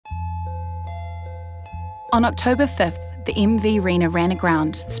On October 5th, the MV Rena ran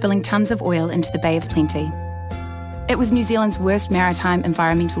aground, spilling tons of oil into the Bay of Plenty. It was New Zealand's worst maritime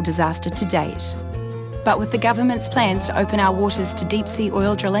environmental disaster to date. But with the government's plans to open our waters to deep-sea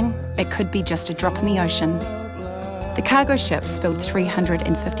oil drilling, it could be just a drop in the ocean. The cargo ship spilled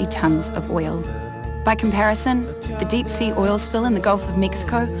 350 tonnes of oil. By comparison, the deep-sea oil spill in the Gulf of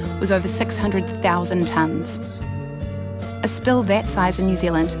Mexico was over 600,000 tonnes. A spill that size in New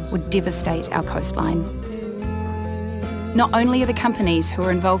Zealand would devastate our coastline. Not only are the companies who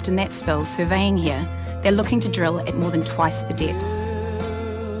are involved in that spill surveying here, they're looking to drill at more than twice the depth.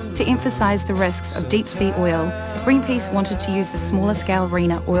 To emphasise the risks of deep-sea oil, Greenpeace wanted to use the smaller-scale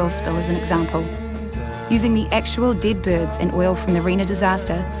Rena oil spill as an example. Using the actual dead birds and oil from the Rena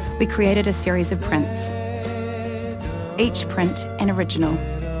disaster, we created a series of prints. Each print an original.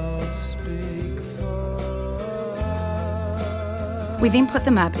 We then put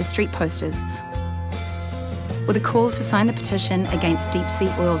them up as street posters with a call to sign the petition against deep-sea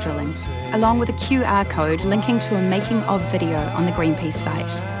oil drilling, along with a QR code linking to a making-of video on the Greenpeace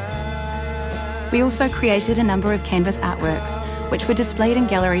site. We also created a number of canvas artworks, which were displayed in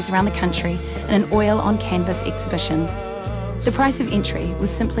galleries around the country in an oil on canvas exhibition. The price of entry was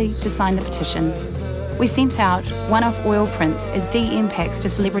simply to sign the petition. We sent out one-off oil prints as DM packs to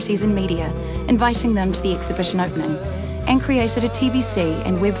celebrities and media, inviting them to the exhibition opening, and created a TVC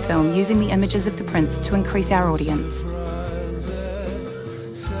and web film using the images of the prints to increase our audience.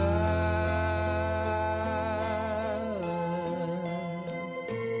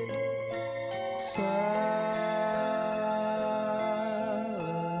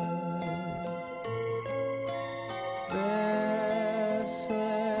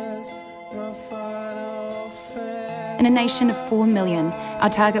 In a nation of 4 million, our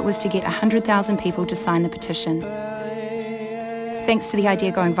target was to get 100,000 people to sign the petition. Thanks to the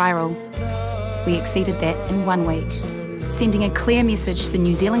idea going viral, we exceeded that in 1 week, sending a clear message to the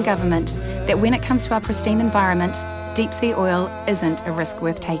New Zealand government that when it comes to our pristine environment, deep-sea oil isn't a risk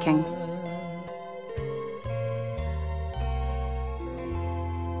worth taking.